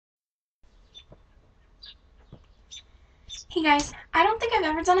Hey guys, I don't think I've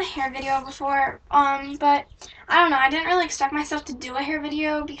ever done a hair video before, but I don't know, I didn't really expect myself to do a hair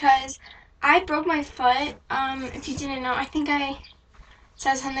video because I broke my foot. If you didn't know, I think I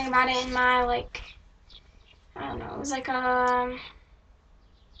said something about it in my, I don't know, it was I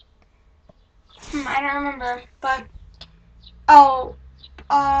don't remember, but, oh,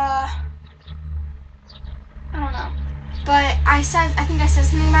 I don't know, but I think I said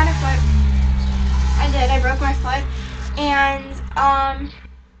something about it, but I broke my foot, and, I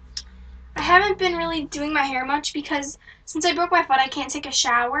haven't been really doing my hair much because since I broke my foot, I can't take a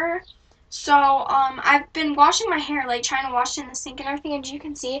shower. So, I've been washing my hair, like trying to wash it in the sink and everything. And as you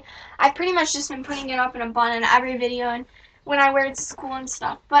can see, I've pretty much just been putting it up in a bun in every video and when I wear it to school and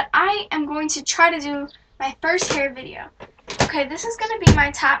stuff. But I am going to try to do my first hair video. Okay, this is going to be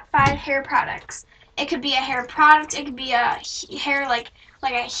my top 5 hair products. It could be a hair product. It could be a hair like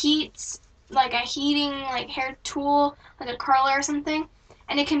a heating like hair tool, like a curler or something.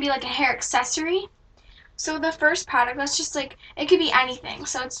 And it can be like a hair accessory. So the first product, let's just it could be anything.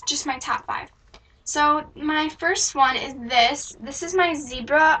 So it's just my top 5. So my first one is this. This is my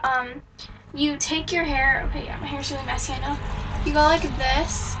Zebra. You take your hair, okay, yeah, my hair's really messy, I know. You go like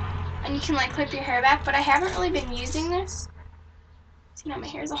this, and you can like clip your hair back, but I haven't really been using this. See, now my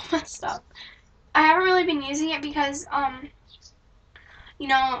hair's all messed up. I haven't really been using it because, you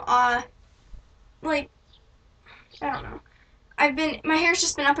know, like, I don't know. My hair's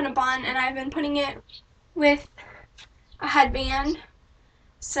just been up in a bun, and I've been putting it with a headband.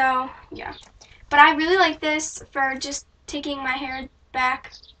 So, yeah. But I really like this for just taking my hair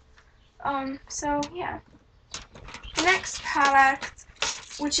back. So, yeah. The next product,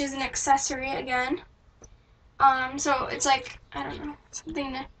 which is an accessory again. So it's like, I don't know,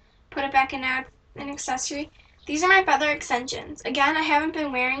 something to put it back in now, an accessory. These are my feather extensions. Again, I haven't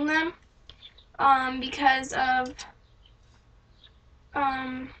been wearing them, because of,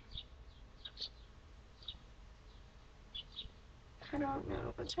 I don't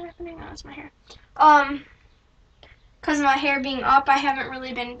know what's happening. Oh, it's my hair. Because of my hair being up, I haven't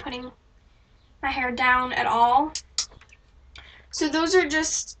really been putting my hair down at all. So those are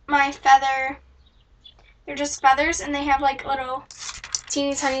just my they're just feathers, and they have like little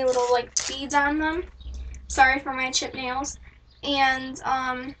teeny tiny little like beads on them. Sorry for my chipped nails. And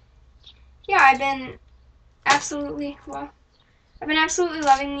yeah, I've been absolutely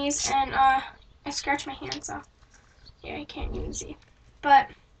loving these, and I scratched my hand, so yeah, I can't even see. But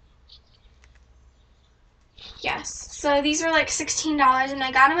yes, so these were like $16, and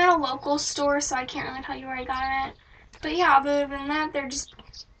I got them at a local store, so I can't really tell you where I got them at. But yeah, other than that, they're just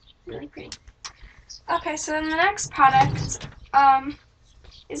really pretty. Okay, so then the next product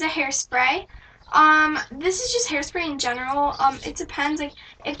is a hairspray. This is just hairspray in general. It depends. Like,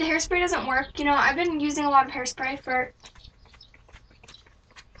 if the hairspray doesn't work, I've been using a lot of hairspray for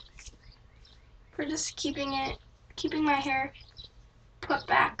just keeping my hair put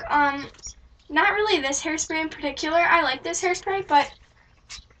back. Not really this hairspray in particular. I like this hairspray, but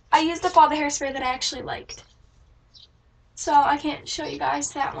I used up all the hairspray that I actually liked. So I can't show you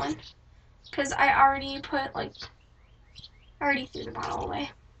guys that one because I already threw the bottle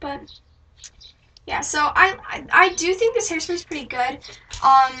away. But yeah, so I do think this hairspray is pretty good.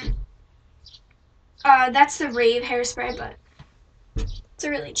 That's the Rave hairspray, but it's a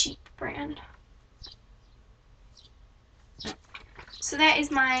really cheap brand. So that is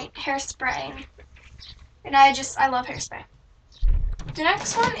my hairspray, and I love hairspray. The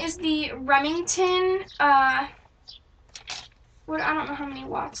next one is the Remington, I don't know how many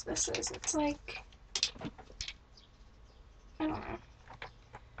watts this is. It's like, I don't know.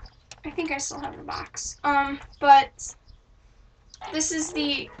 I think I still have the box. But this is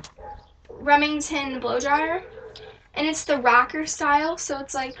the Remington blow dryer, and it's the rocker style, so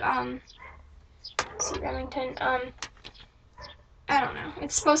it's like, see, Remington, I don't know.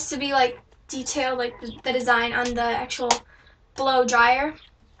 It's supposed to be like detailed, like the design on the actual blow dryer.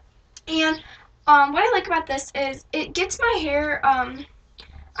 And what I like about this is it gets my hair,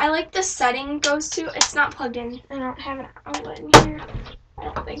 I like the setting goes to, it's not plugged in. I don't have an outlet in here. I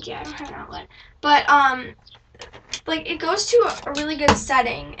don't think, yeah, I don't have an outlet. But, like, it goes to a really good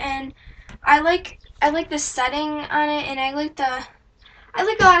setting, and I like the setting on it, and I like a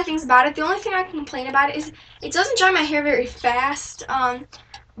lot of things about it. The only thing I can complain about it is it doesn't dry my hair very fast.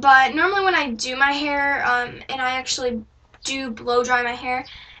 But normally when I do my hair, and I actually do blow dry my hair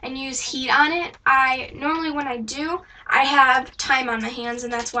and use heat on it, when I do, I have time on my hands,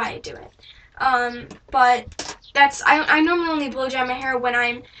 and that's why I do it. But I normally only blow dry my hair when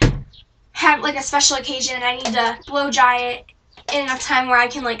I have like a special occasion and I need to blow dry it in enough time where I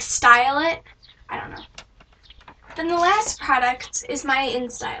can like style it. I don't know. Then the last product is my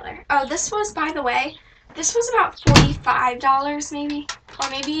InStyler. Oh, this was, by the way, this was about $45 maybe, or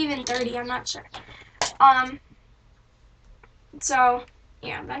maybe even 30. I'm not sure. So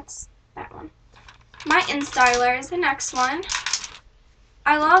yeah, that's that one. My InStyler is the next one.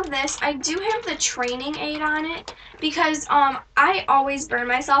 I love this. I do have the training aid on it because I always burn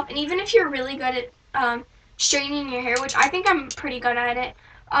myself, and even if you're really good at straightening your hair, which I think I'm pretty good at it,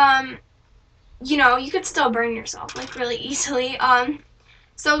 you know, you could still burn yourself like really easily.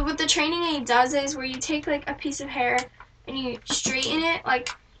 So what the training aid does is where you take like a piece of hair and you straighten it like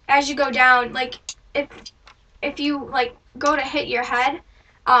as you go down. Like if you like go to hit your head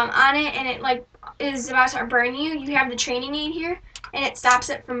on it and it like is about to burn you, you have the training aid here and it stops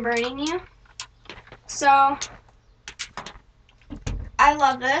it from burning you. So I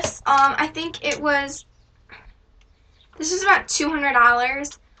love this. I think this was about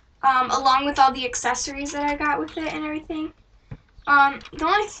 $200 along with all the accessories that I got with it and everything. The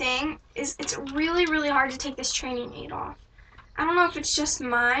only thing is it's really, really hard to take this training aid off. I don't know if it's just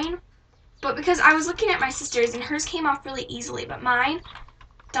mine, but because I was looking at my sister's and hers came off really easily, but mine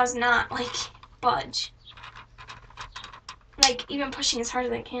does not, like, budge. Like, even pushing as hard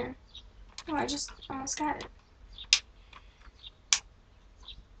as I can. Oh, I just almost got it.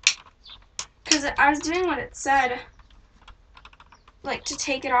 Because I was doing what it said, like, to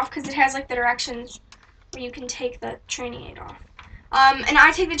take it off, because it has, like, the directions where you can take the training aid off. And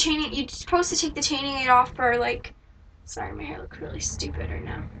I take the training, you're supposed to take the training aid off for, like, sorry, my hair looks really stupid right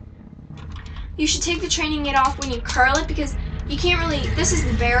now. You should take the training aid off when you curl it, because you can't really, this is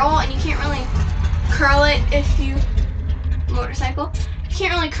the barrel, and you can't really curl it if you, motorcycle, you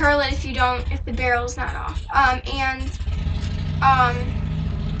can't really curl it if you don't, if the barrel's not off.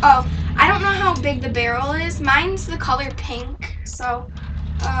 Oh, I don't know how big the barrel is. Mine's the color pink, so,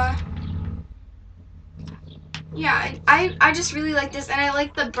 yeah, I just really like this, and I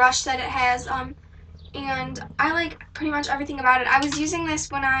like the brush that it has, and I like pretty much everything about it. I was using this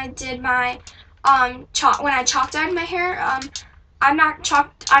when I did my, when I chalk dyed my hair. I'm not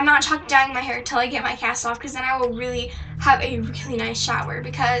chalk dyeing my hair until I get my cast off, because then I will really have a really nice shower,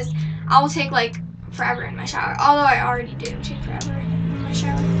 because I will take, like, forever in my shower, although I already do take forever in my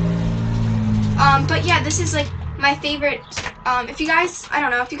shower. But yeah, this is, like, my favorite. If you guys, I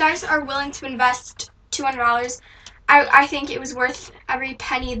don't know, if you guys are willing to invest $200, I think it was worth every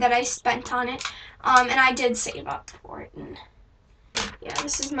penny that I spent on it. And I did save up for it. And yeah,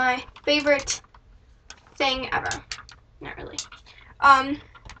 this is my favorite thing ever. Not really. But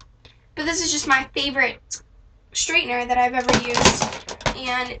this is just my favorite straightener that I've ever used.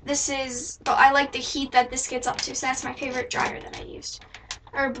 And this is, but I like the heat that this gets up to, so that's my favorite dryer that I used.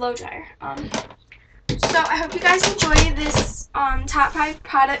 Or blow dryer. So I hope you guys enjoy this top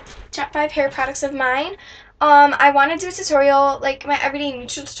 5 hair products of mine. I want to do a tutorial, like my everyday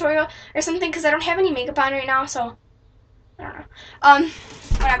neutral tutorial or something, because I don't have any makeup on right now, so I don't know.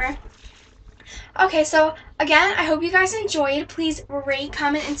 Whatever. Okay, so again, I hope you guys enjoyed. Please rate,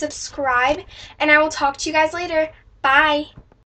 comment, and subscribe, and I will talk to you guys later. Bye.